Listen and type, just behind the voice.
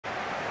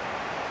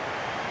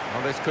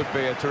Well, this could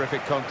be a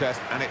terrific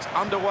contest, and it's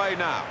underway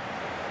now.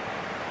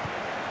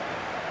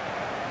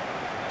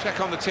 Check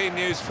on the team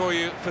news for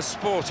you for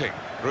Sporting.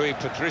 Rui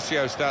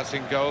Patricio starts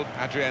in goal.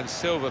 Adrien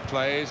Silva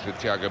plays with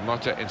Thiago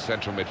Motta in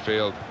central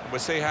midfield. We'll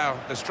see how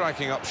the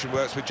striking option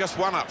works with just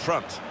one up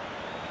front.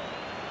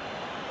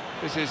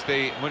 This is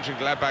the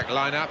Gladbach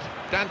lineup.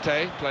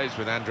 Dante plays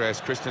with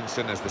Andreas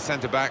Christensen as the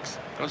centre-backs.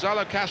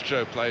 Gonzalo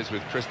Castro plays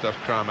with Christoph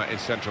Kramer in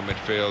central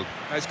midfield.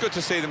 It's good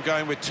to see them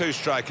going with two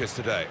strikers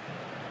today.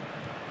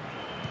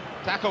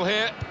 Tackle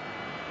here.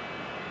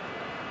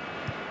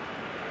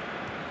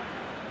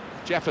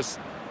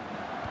 Jefferson.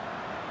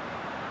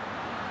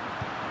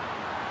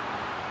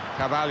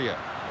 Carvalho.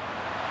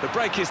 The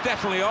break is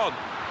definitely on.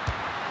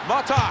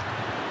 Motta!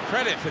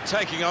 Credit for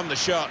taking on the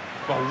shot.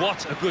 Well,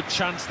 what a good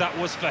chance that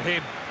was for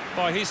him.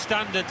 By his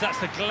standards,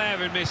 that's a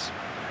glaring miss.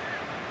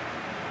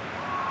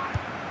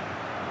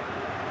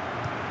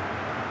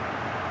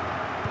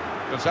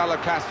 Gonzalo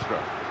Castro.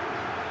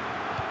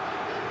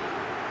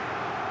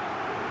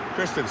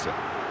 Christensen.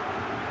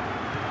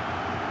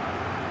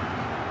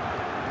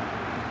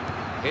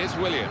 Here's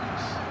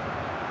Williams.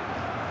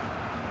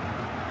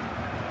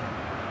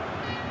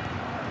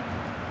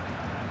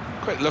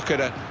 Quick look at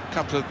a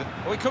couple of...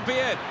 Oh, he could be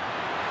in.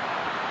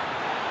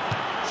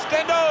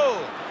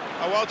 Stendhal!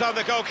 Oh, well done,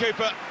 the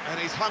goalkeeper, and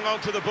he's hung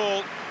on to the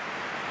ball.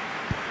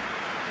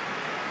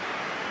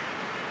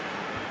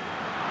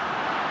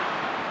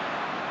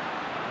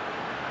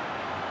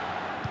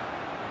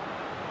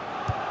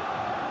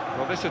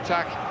 Well, this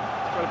attack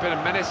has got a bit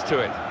of menace to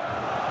it.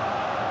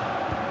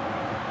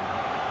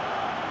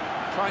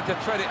 Trying to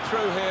thread it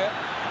through here.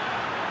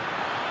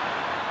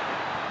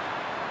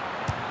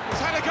 He's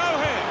had a go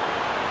here.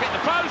 Hit the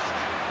post.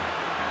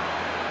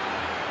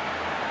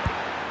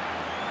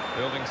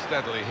 Building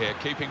steadily here,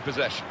 keeping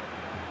possession.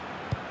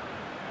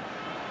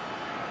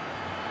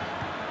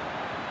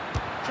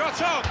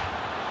 Shot on!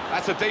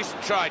 That's a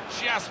decent try,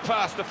 just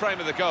past the frame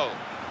of the goal.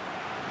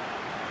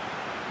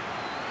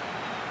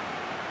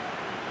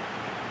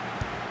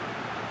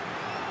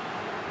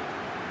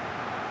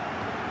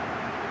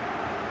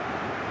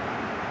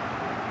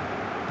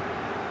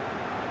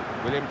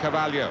 William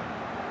Carvalho.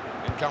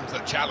 In comes the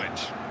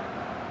challenge.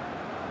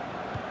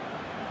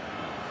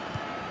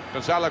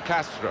 Gonzalo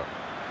Castro.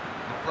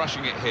 Not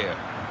rushing it here.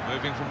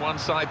 Moving from one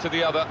side to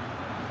the other.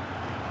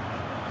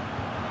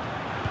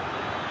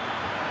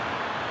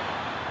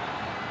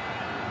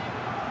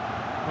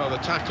 Well, the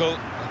tackle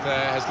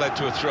there has led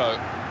to a throw.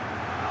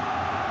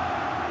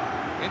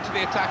 Into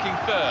the attacking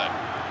third.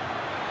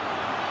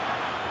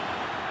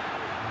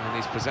 And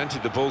he's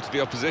presented the ball to the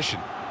opposition.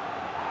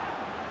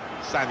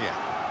 Sanya.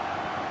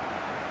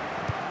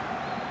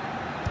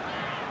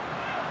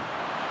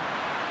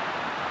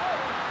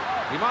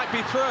 He might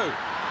be through.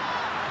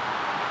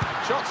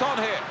 Shots on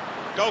here.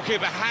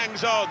 Goalkeeper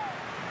hangs on.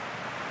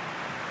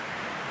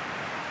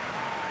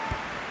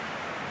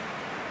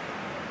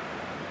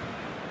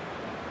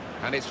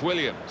 And it's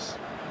Williams.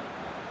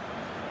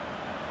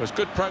 Was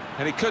good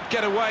and he could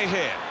get away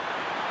here.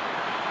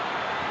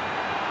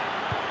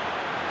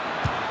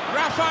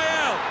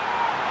 Raphael!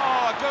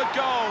 Oh, a good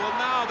goal, and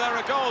now they're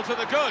a goal to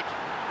the good.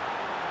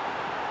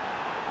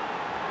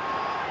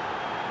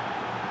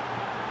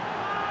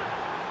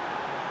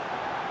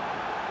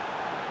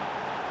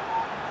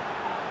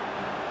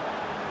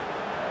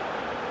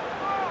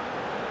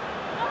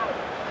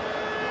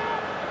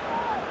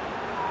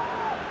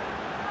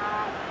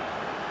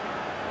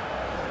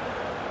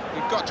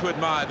 Got to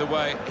admire the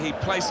way he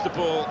placed the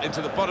ball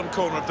into the bottom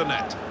corner of the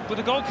net. But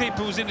the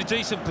goalkeeper was in a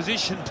decent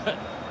position, but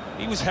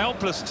he was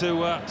helpless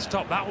to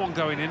stop that one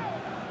going in.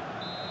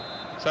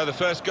 So the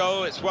first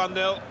goal, it's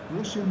 1-0.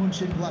 Borussia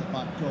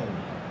Mönchengladbach goal.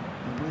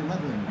 Number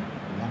 11,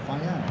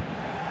 Raphael.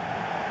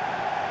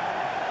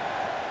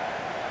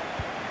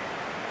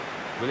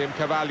 William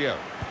Carvalho.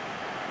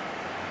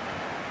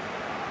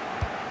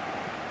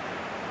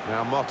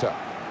 Now Motta.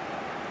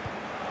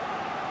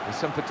 There's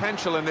some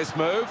potential in this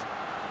move.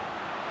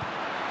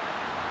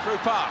 Through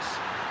pass.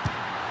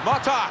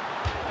 Motta!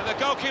 And the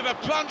goalkeeper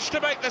plunged to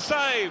make the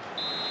save.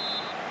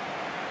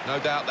 No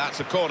doubt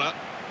that's a corner.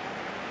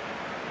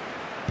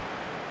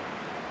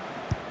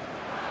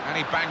 And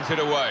he bangs it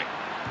away.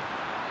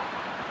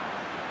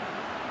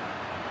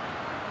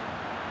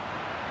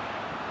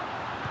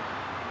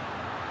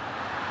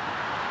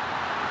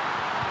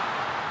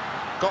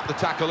 Got the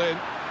tackle in.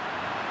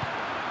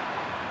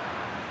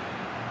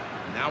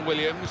 Now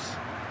Williams.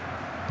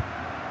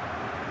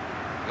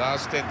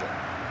 Lars Stindl.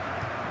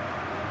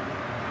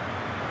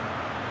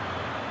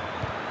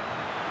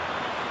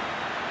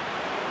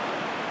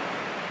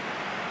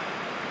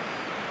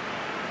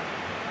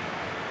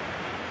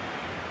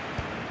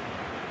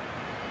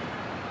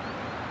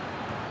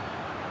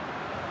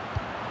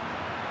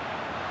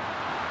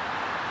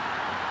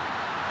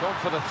 Gone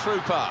for the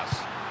through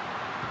pass.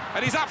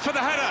 And he's up for the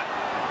header.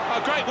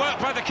 Oh, great work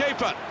by the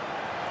keeper.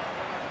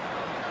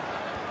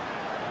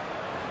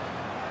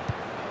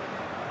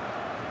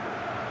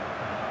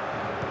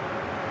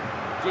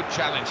 Good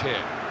challenge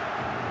here.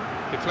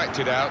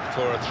 Deflected out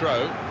for a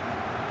throw.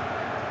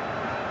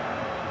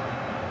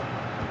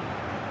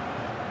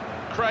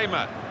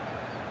 Kramer.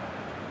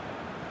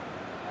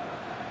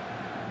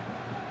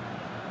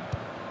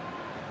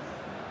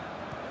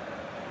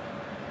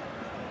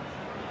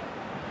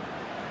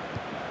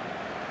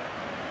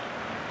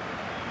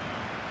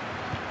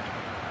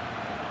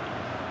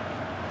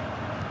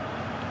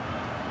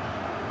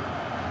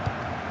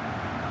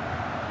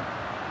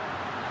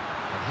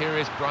 Here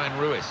is Brian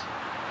Ruiz.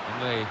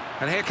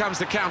 And here comes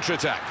the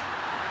counter-attack.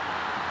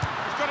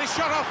 He's got his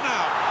shot off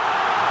now.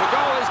 The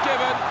goal is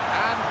given,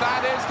 and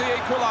that is the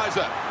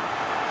equaliser.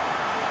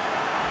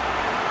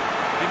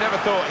 You never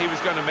thought he was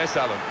going to miss,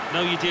 Alan.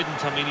 No, you didn't.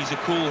 I mean, he's a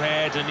cool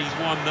head, and he's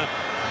one that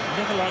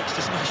never likes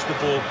to smash the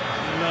ball.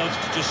 He loves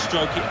to just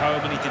stroke it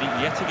home, and he did it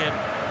yet again.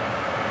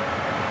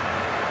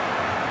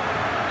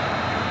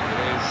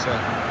 It is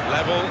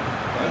level.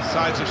 Both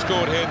sides have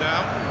scored here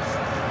now.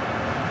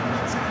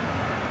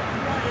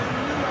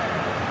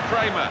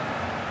 Kramer.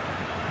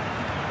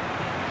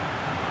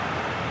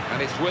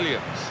 And it's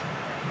Williams.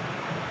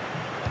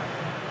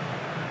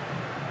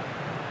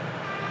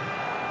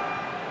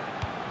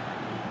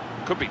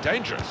 Could be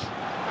dangerous.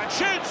 And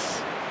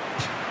shoots!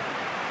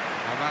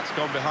 And that's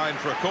gone behind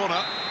for a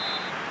corner.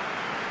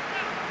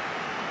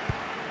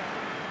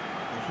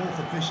 The fourth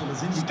official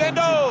has indicated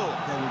Stendhal!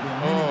 there will be a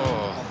minimum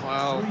Oh, of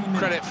well, 3 minutes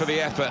credit for the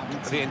effort,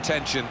 added the time.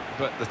 intention,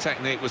 but the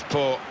technique was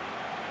poor.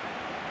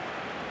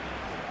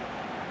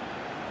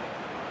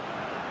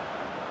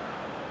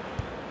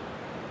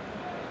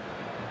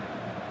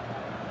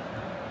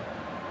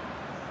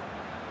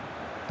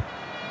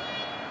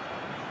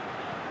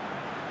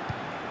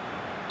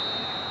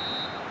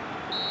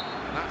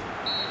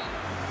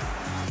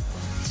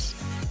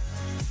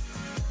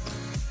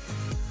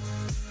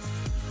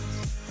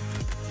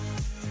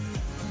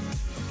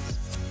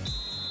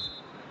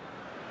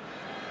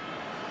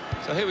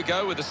 So here we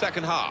go with the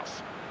second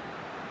half.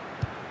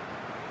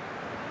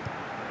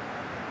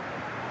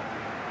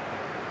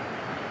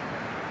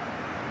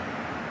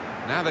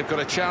 Now they've got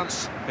a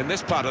chance in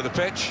this part of the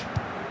pitch.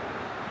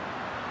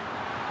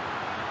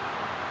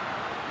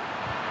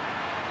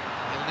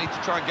 They'll need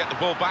to try and get the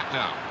ball back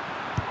now.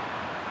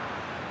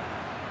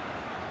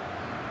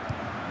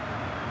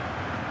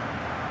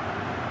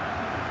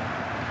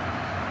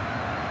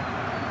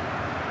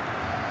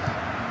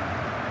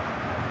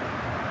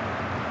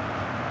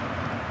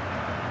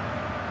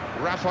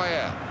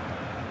 Raphael.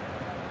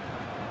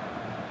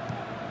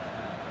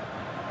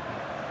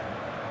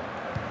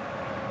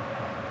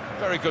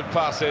 Very good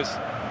passes.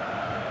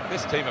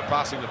 This team are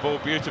passing the ball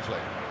beautifully.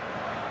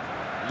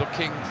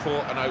 Looking for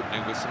an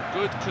opening with some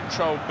good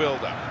controlled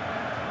build-up.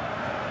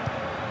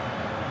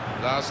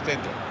 Lars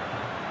Stindl.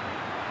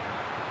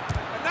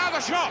 And now the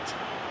shot!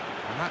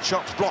 And that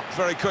shot's blocked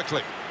very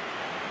quickly.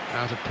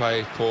 Out of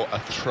play for a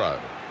throw.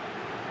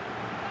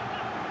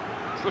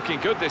 It's looking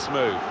good, this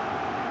move.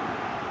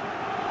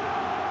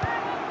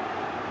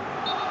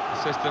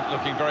 Assistant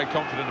looking very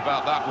confident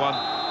about that one.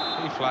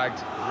 He flagged,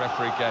 the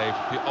referee gave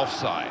the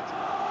offside.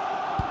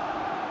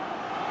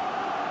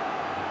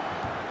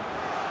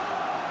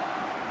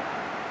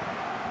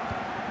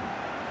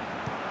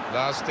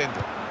 Lars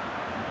Stindl.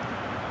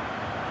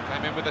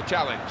 Came in with a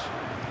challenge.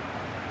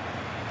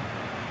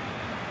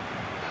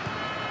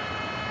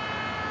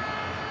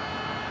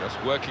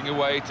 Just working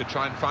away to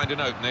try and find an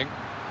opening.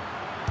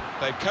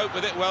 They've coped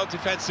with it well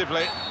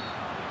defensively.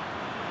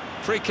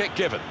 Free kick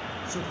given.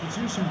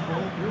 Substitution for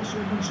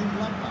Borussia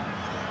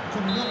Mönchengladbach.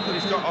 Coming up But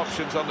he's got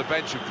options on the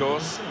bench, of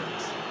course.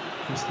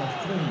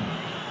 Christoph Kramer.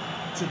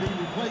 To be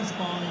replaced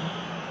by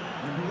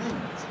number 8,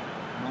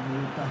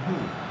 Mahmoud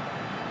Dahoud.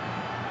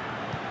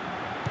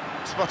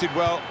 Spotted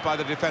well by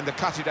the defender,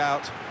 cut it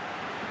out.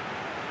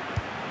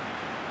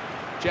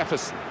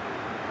 Jefferson.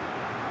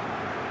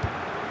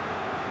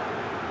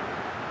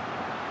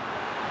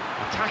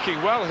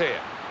 Attacking well here.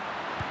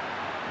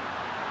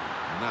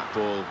 And that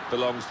ball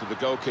belongs to the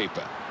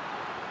goalkeeper.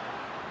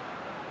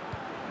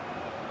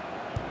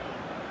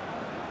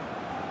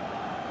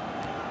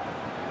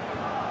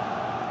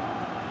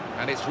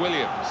 And it's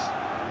Williams.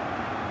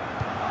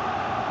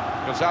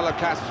 Gonzalo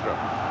Castro.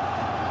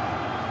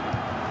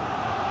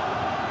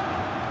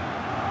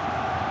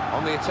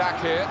 On the attack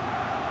here.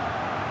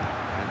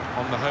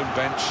 And on the home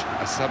bench,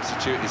 a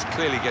substitute is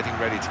clearly getting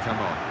ready to come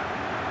on.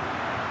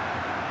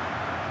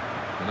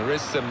 And there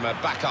is some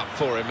backup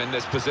for him in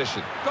this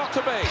position. Got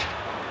to be.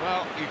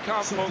 Well, you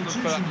can't fault them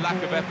for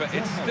lack of effort.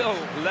 It's still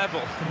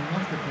level. Coming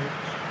off the pitch,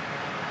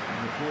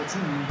 number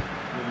 14,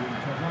 William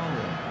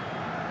Carvalho.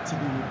 To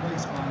be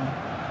replaced by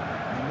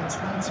number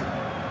 20,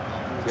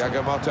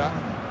 Thiago Motta.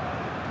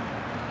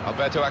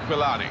 Alberto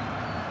Aquilani.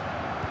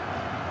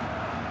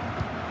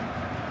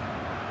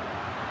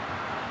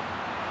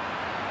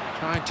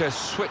 Trying to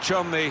switch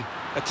on the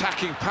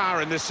attacking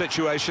power in this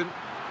situation.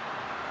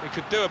 He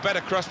could do a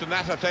better cross than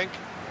that, I think.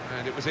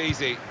 And it was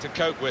easy to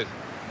cope with.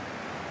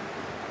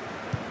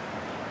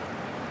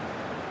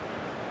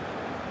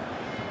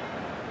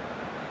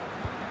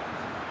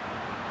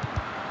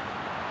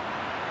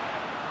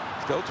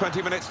 Still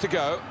 20 minutes to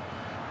go.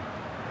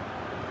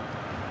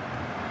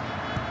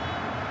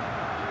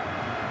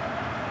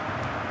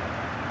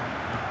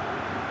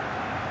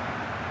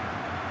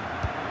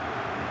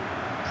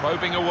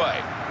 Probing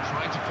away,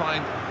 trying to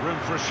find room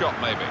for a shot,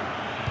 maybe.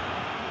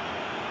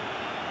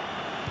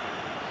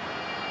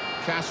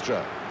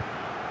 Castro.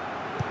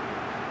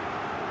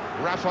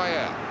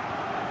 Raphael.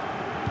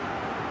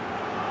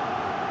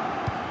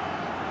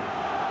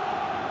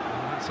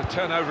 That's a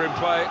turnover in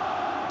play.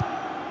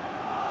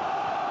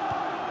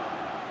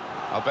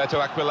 Alberto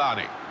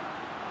Aquilani.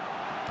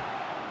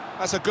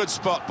 That's a good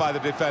spot by the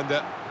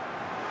defender.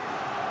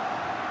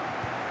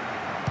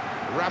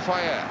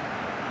 Raphael.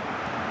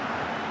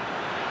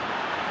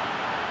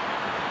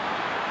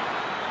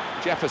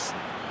 Jefferson.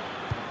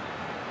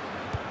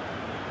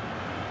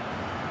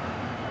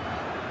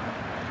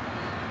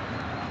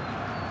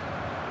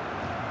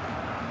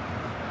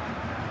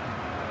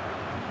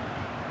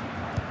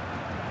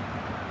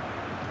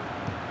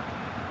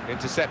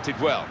 Intercepted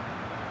well.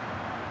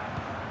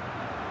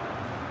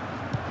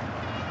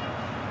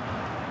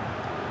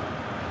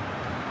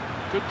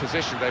 Good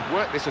position. They've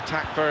worked this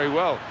attack very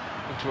well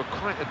into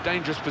quite a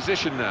dangerous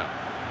position now.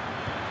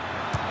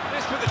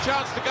 This with a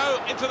chance to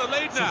go into the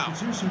lead now.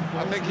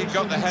 I think he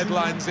got the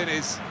headlines in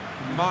his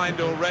mind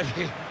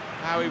already,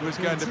 how he was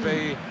going to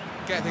be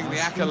getting the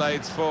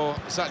accolades for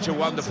such a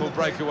wonderful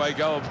breakaway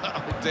goal. But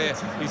oh dear,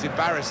 he's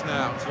embarrassed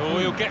now. Oh,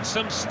 he'll get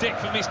some stick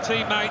from his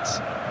teammates,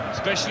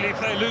 especially if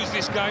they lose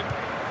this game.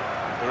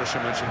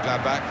 Borussia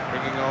Mönchengladbach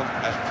bringing on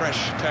a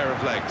fresh pair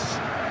of legs.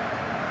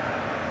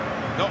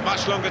 Not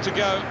much longer to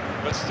go,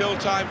 but still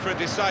time for a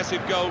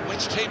decisive goal.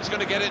 Which team's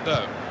going to get it,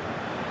 though?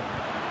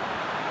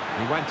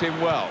 He went in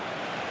well.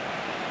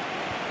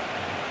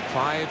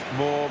 5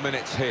 more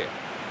minutes here.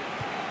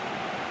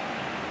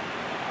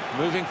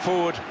 Moving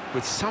forward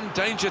with some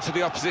danger to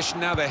the opposition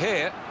now they're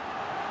here.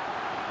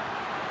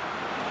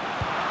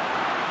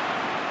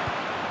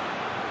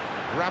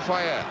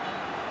 Raphael.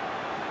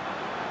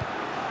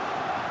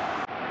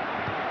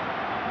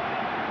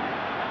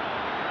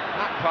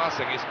 That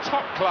passing is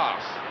top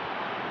class.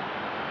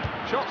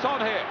 Shots on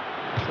here.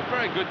 It's a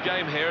very good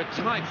game here, a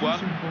tight one.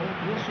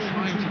 They're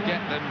trying to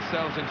get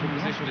themselves into a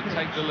position to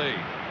take the lead.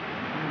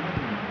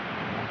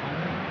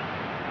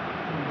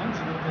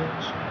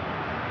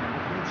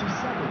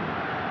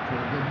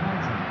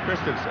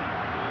 Christensen.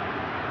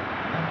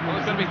 Well,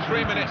 there's going to be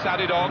 3 minutes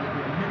added on.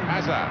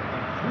 Hazard.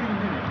 3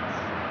 minutes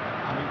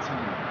added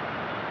time.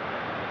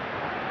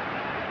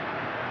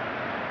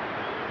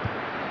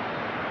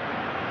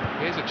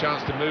 Here's a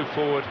chance to move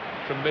forward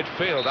from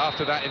midfield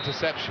after that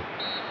interception.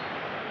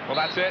 Well,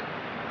 that's it.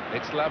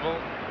 It's level.